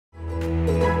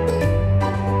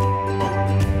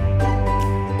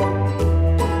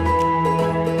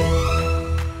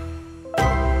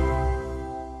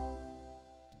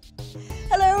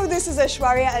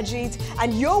Aishwarya Ajit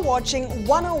and you're watching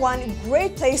 101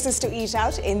 Great Places to Eat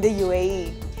Out in the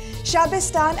UAE.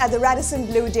 SHABESTAN at the Radisson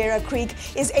Blu Deira Creek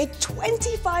is a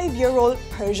 25-year-old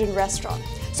Persian restaurant.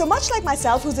 So much like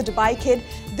myself, who's a Dubai kid,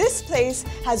 this place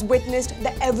has witnessed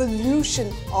the evolution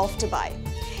of Dubai.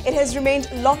 It has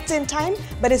remained locked in time,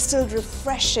 but is still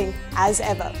refreshing as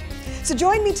ever. So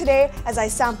join me today as I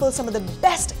sample some of the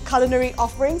best culinary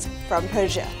offerings from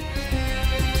Persia.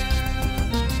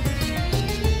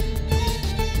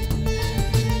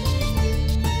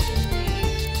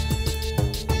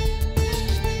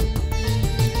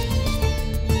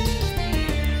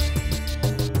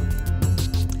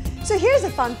 So here's a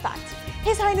fun fact.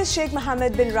 His Highness Sheikh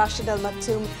Mohammed bin Rashid Al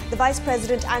Maktoum, the Vice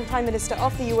President and Prime Minister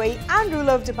of the UAE and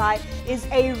ruler of Dubai, is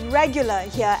a regular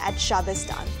here at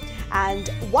SHABESTAN. And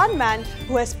one man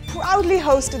who has proudly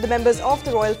hosted the members of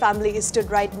the royal family is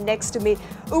stood right next to me,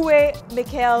 Uwe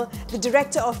Mikhail, the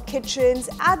Director of Kitchens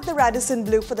at the Radisson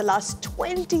Blu for the last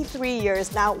 23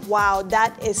 years now. Wow,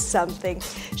 that is something.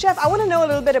 Chef, I want to know a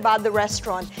little bit about the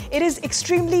restaurant. It is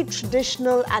extremely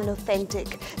traditional and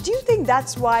authentic. Do you think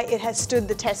that's why it has stood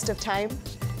the test of time?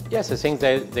 Yes, I think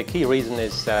the key reason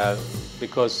is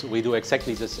because we do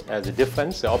exactly this, the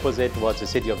difference, the opposite what the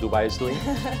city of Dubai is doing.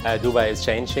 Dubai is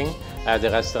changing. The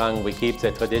restaurant, we keep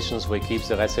the traditions, we keep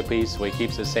the recipes, we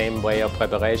keep the same way of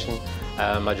preparation.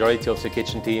 Majority of the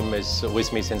kitchen team is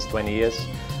with me since 20 years.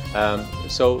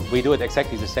 So we do it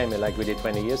exactly the same like we did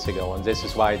 20 years ago, and this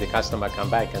is why the customer come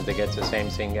back and they get the same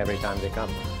thing every time they come.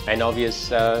 And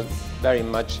obvious, very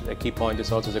much a key point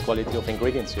is also the quality of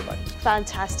ingredients you buy.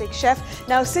 Fantastic, Chef.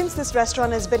 Now, since this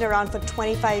restaurant has been around for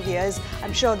 25 years,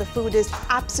 I'm sure the food is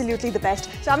absolutely the best.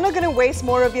 So I'm not going to waste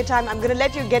more of your time. I'm going to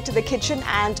let you get to the kitchen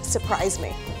and surprise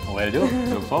me. Will do.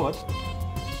 Look forward.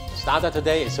 Starter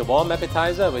today is a warm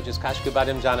appetizer, which is kashke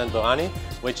bademjan and borani,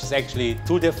 which is actually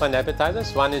two different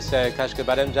appetizers. One is kashke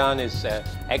bademjan, is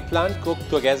eggplant cooked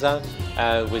together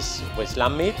with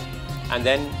lamb meat, and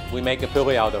then we make a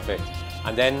puree out of it.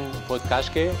 And then put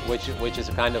kashke, which is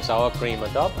a kind of sour cream on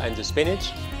top, and the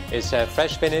spinach is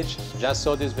fresh spinach, just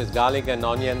sauteed with garlic and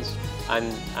onions,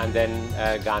 and then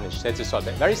garnished. That's a salt.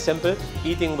 Very simple,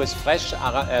 eating with fresh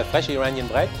Iranian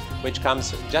bread, which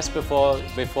comes just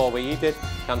before we eat it,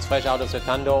 comes fresh out of the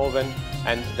tandoor oven,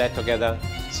 and that together,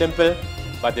 simple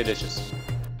but delicious.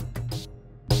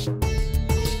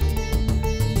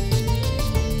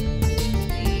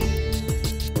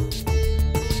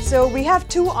 So we have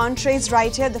two entrees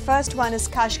right here. The first one is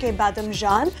kashke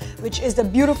bademjan, which is the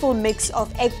beautiful mix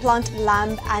of eggplant,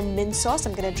 lamb and mint sauce.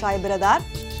 I'm going to try a bit of that.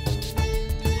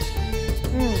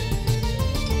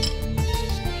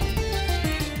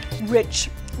 Rich,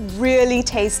 really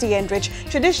tasty and rich.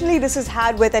 Traditionally, this is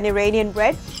had with an Iranian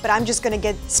bread, but I'm just going to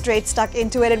get straight stuck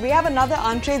into it. And we have another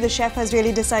entree. The chef has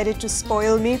really decided to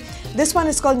spoil me. This one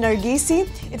is called nargisi.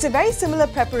 It's a very similar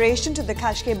preparation to the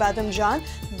kashke bademjan,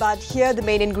 but here the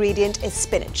main ingredient is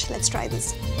spinach. Let's try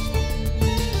this.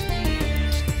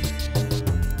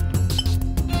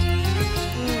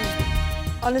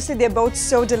 Honestly, they're both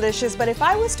so delicious, but if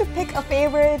I was to pick a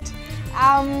favorite,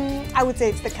 I would say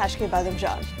it's the kashke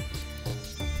bademjan.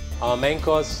 Our main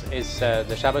course is the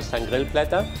SHABESTAN grill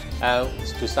platter.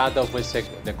 To start off with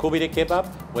the kubide kebab,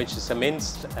 which is a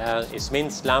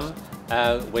minced lamb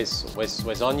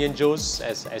with onion juice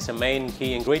as a main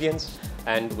key ingredients,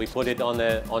 and we put it on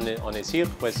a sear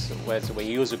with we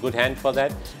use a good hand for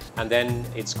that, and then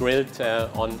it's grilled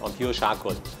on pure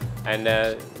charcoal. And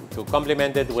to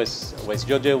complement it with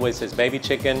juju, with his baby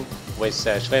chicken, with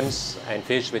shrimps and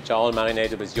fish, which are all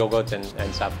marinated with yogurt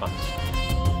and saffron.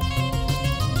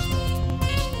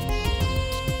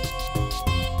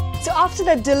 So after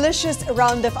that delicious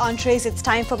round of entrees, it's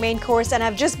time for main course, and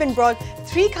I've just been brought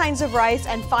 3 kinds of rice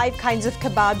and 5 kinds of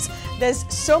kebabs. There's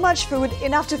so much food,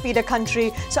 enough to feed a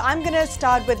country. So I'm gonna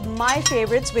start with my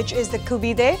favorites, which is the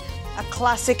kubide, a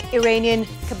classic Iranian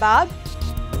kebab.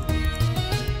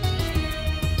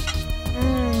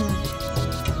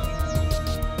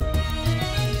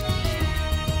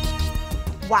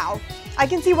 Wow. I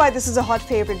can see why this is a hot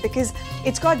favorite, because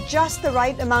it's got just the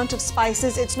right amount of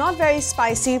spices. It's not very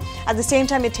spicy. At the same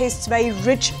time, it tastes very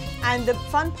rich. And the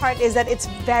fun part is that it's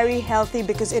very healthy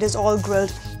because it is all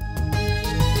grilled.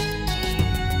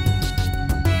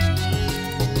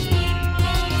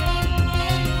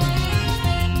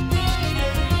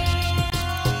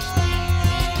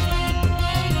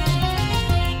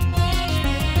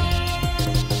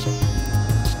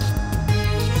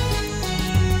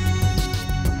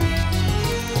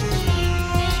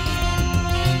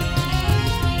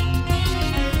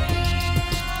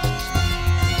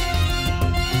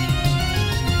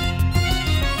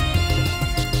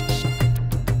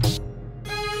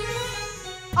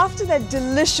 after that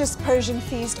delicious Persian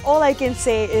feast, all I can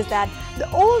say is that the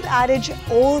old adage,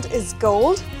 old is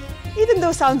gold, even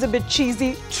though sounds a bit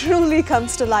cheesy, truly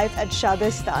comes to life at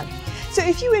SHABESTAN. So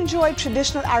if you enjoy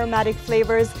traditional aromatic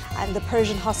flavors and the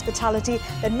Persian hospitality,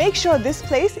 then make sure this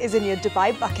place is in your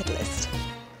Dubai bucket list.